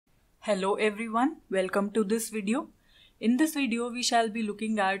Hello everyone, welcome to this video. In this video, we shall be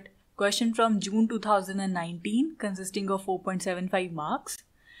looking at question from June 2019 consisting of 4.75 marks.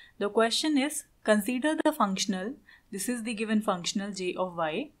 The question is, consider the functional, this is the given functional j of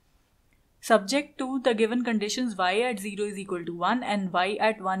y, subject to the given conditions y at 0 is equal to 1 and y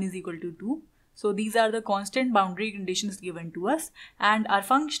at 1 is equal to 2. So these are the constant boundary conditions given to us, and our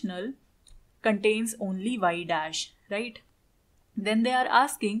functional contains only y dash, right? Then they are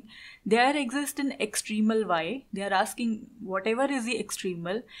asking, there exists an extremal y. They are asking whatever is the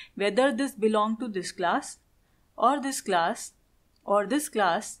extremal, whether this belong to this class or this class or this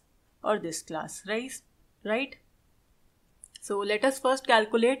class or this class, right? So let us first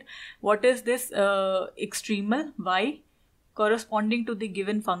calculate what is this extremal y corresponding to the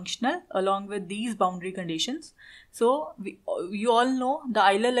given functional along with these boundary conditions. So you all know the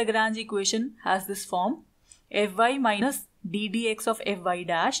Euler-Lagrange equation has this form: fy minus d dx of fy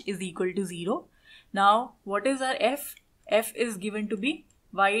dash is equal to 0. Now what is our f? F is given to be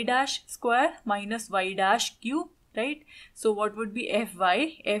y dash square minus y dash cube, right? So what would be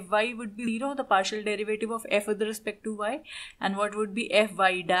fy? Fy would be 0, the partial derivative of f with respect to y. And what would be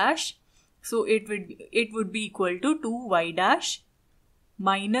fy dash? So it would be equal to 2y dash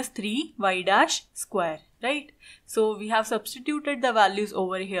minus 3y dash square, right? So we have substituted the values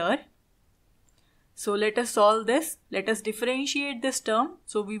over here. So let us solve this. Let us differentiate this term.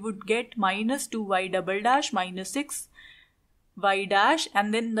 So we would get minus 2y double dash minus 6y dash,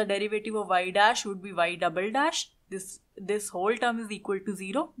 and then the derivative of y dash would be y double dash. This whole term is equal to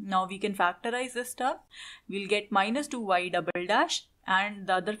 0. Now we can factorize this term. We'll get minus 2y double dash, and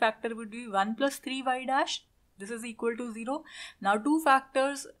the other factor would be 1 plus 3y dash. This is equal to 0. Now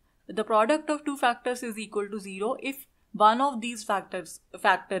the product of two factors is equal to 0 if one of these factor is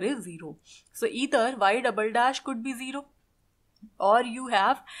 0. So either y double dash could be 0, or you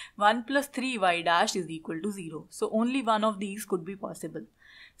have 1 plus 3y dash is equal to 0. So only one of these could be possible.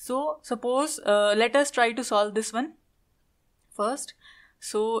 So suppose let us try to solve this one first.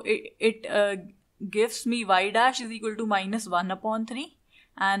 So it gives me y dash is equal to minus 1 upon 3,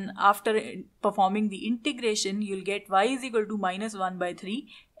 and after performing the integration you'll get y is equal to minus 1 by 3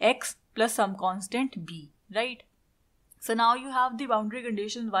 x plus some constant b, right? So now you have the boundary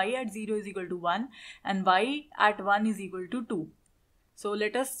conditions y at 0 is equal to 1 and y at 1 is equal to 2. So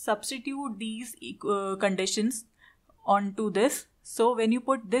let us substitute these conditions onto this. So when you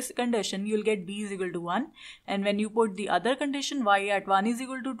put this condition, you'll get b is equal to 1, and when you put the other condition y at 1 is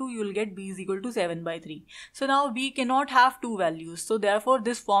equal to 2, you'll get b is equal to 7 by 3. So now we cannot have two values, so therefore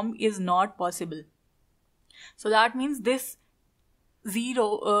this form is not possible. So that means this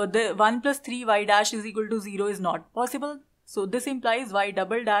 0, the 1 plus 3 y dash is equal to 0 is not possible. So this implies y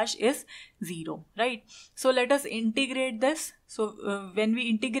double dash is 0, right? So let us integrate this. So when we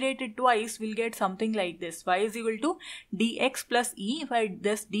integrate it twice, we'll get something like this. Y is equal to dx plus e, where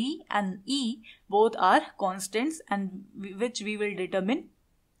this d and e both are constants, and which we will determine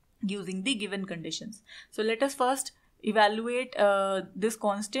using the given conditions. So let us first evaluate this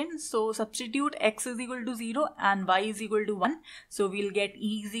constant. So substitute x is equal to 0 and y is equal to 1. So we'll get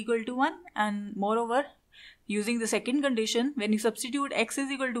e is equal to 1, and moreover, using the second condition, when you substitute x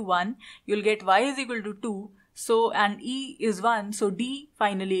is equal to 1, you'll get y is equal to 2. So and e is 1, so d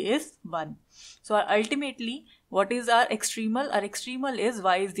finally is 1. So ultimately, what is our extremal? Our extremal is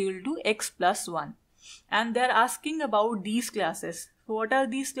y is equal to x plus 1. And they're asking about these classes. So what are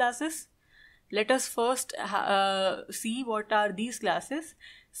these classes? Let us first see what are these classes.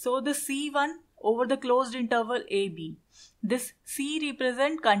 So the C1 over the closed interval AB. This C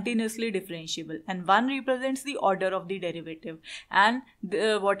represents continuously differentiable, and 1 represents the order of the derivative. And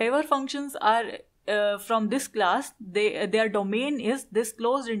whatever functions are from this class, their domain is this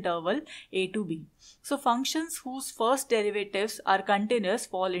closed interval A to B. So functions whose first derivatives are continuous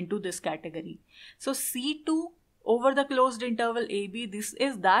fall into this category. So C2 over the closed interval AB, this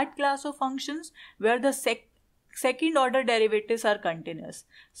is that class of functions where the second order derivatives are continuous.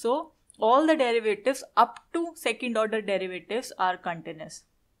 So all the derivatives up to second order derivatives are continuous,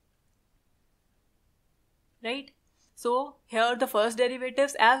 right? So here the first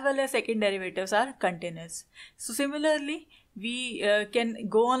derivatives as well as second derivatives are continuous. So similarly, we can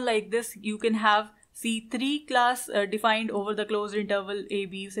go on like this. You can have C3 class defined over the closed interval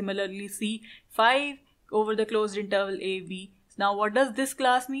AB, similarly C5 over the closed interval AB. Now what does this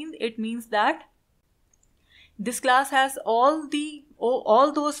class mean? It means that this class has all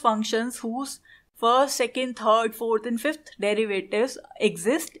those functions whose first, second, third, fourth and fifth derivatives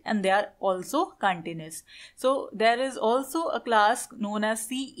exist, and they are also continuous. So there is also a class known as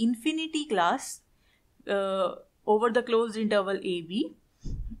C infinity class over the closed interval AB,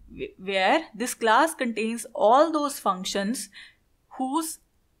 where this class contains all those functions whose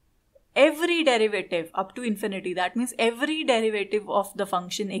every derivative up to infinity, that means every derivative of the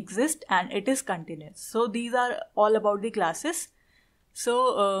function exists and it is continuous. So these are all about the classes.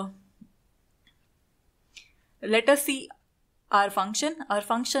 So let us see our function. Our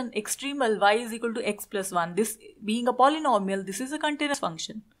function extremal y is equal to x plus 1. This being a polynomial, this is a continuous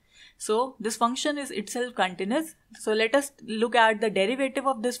function. So this function is itself continuous. So let us look at the derivative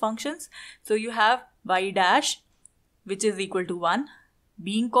of these functions. So you have y dash, which is equal to 1.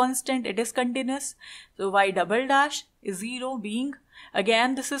 Being constant, it is continuous. So y double dash is 0, being,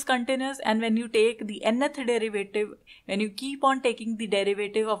 again this is continuous, and when you take the nth derivative, when you keep on taking the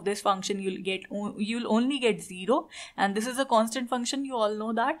derivative of this function, you'll only get 0, and this is a constant function, you all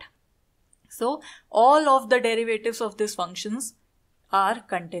know that. So all of the derivatives of these functions are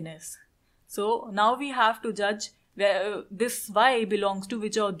continuous. So now we have to judge where this y belongs to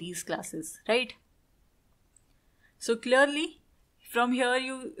which of these classes, right? So clearly from here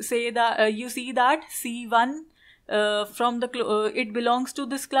you say that you see that C1 it belongs to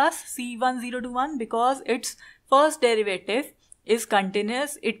this class C1 0 to 1 because its first derivative is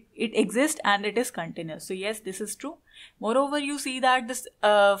continuous, it exists and it is continuous. So yes, this is true. Moreover, you see that this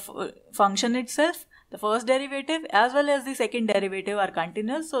function itself, the first derivative as well as the second derivative are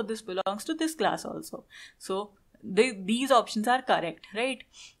continuous, so this belongs to this class also. So these options are correct, right?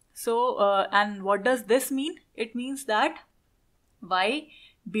 So and what does this mean? It means that y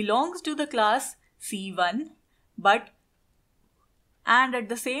belongs to the class C1, and at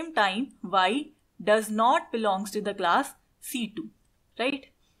the same time y does not belongs to the class C2, right?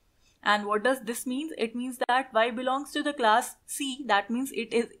 And what does this mean? It means that y belongs to the class C, that means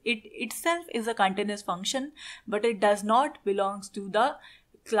it itself is a continuous function, but it does not belongs to the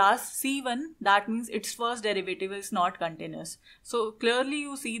class C1, that means its first derivative is not continuous. So clearly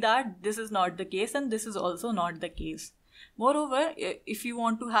you see that this is not the case and this is also not the case. Moreover, if you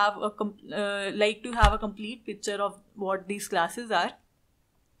want to have a complete picture of what these classes are,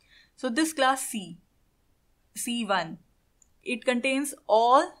 so this class C1, it contains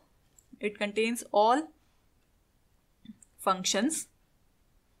all functions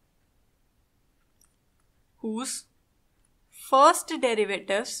whose first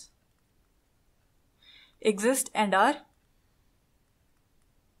derivatives exist and are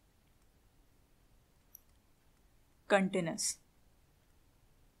continuous,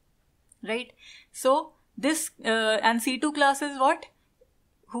 right? So this and C2 class is what?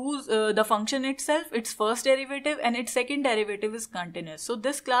 Whose the function itself, its first derivative and its second derivative is continuous. So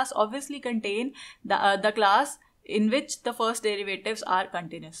this class obviously contain the class in which the first derivatives are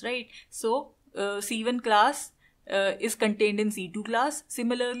continuous, right? So C1 class is contained in C2 class.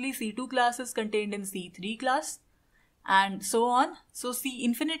 Similarly, C2 class is contained in C3 class, and so on. So C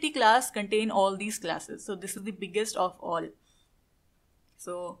infinity class contain all these classes. So this is the biggest of all.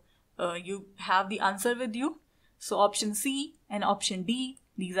 So you have the answer with you. So option C and option D,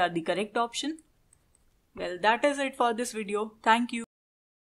 these are the correct option. Well, that is it for this video. Thank you.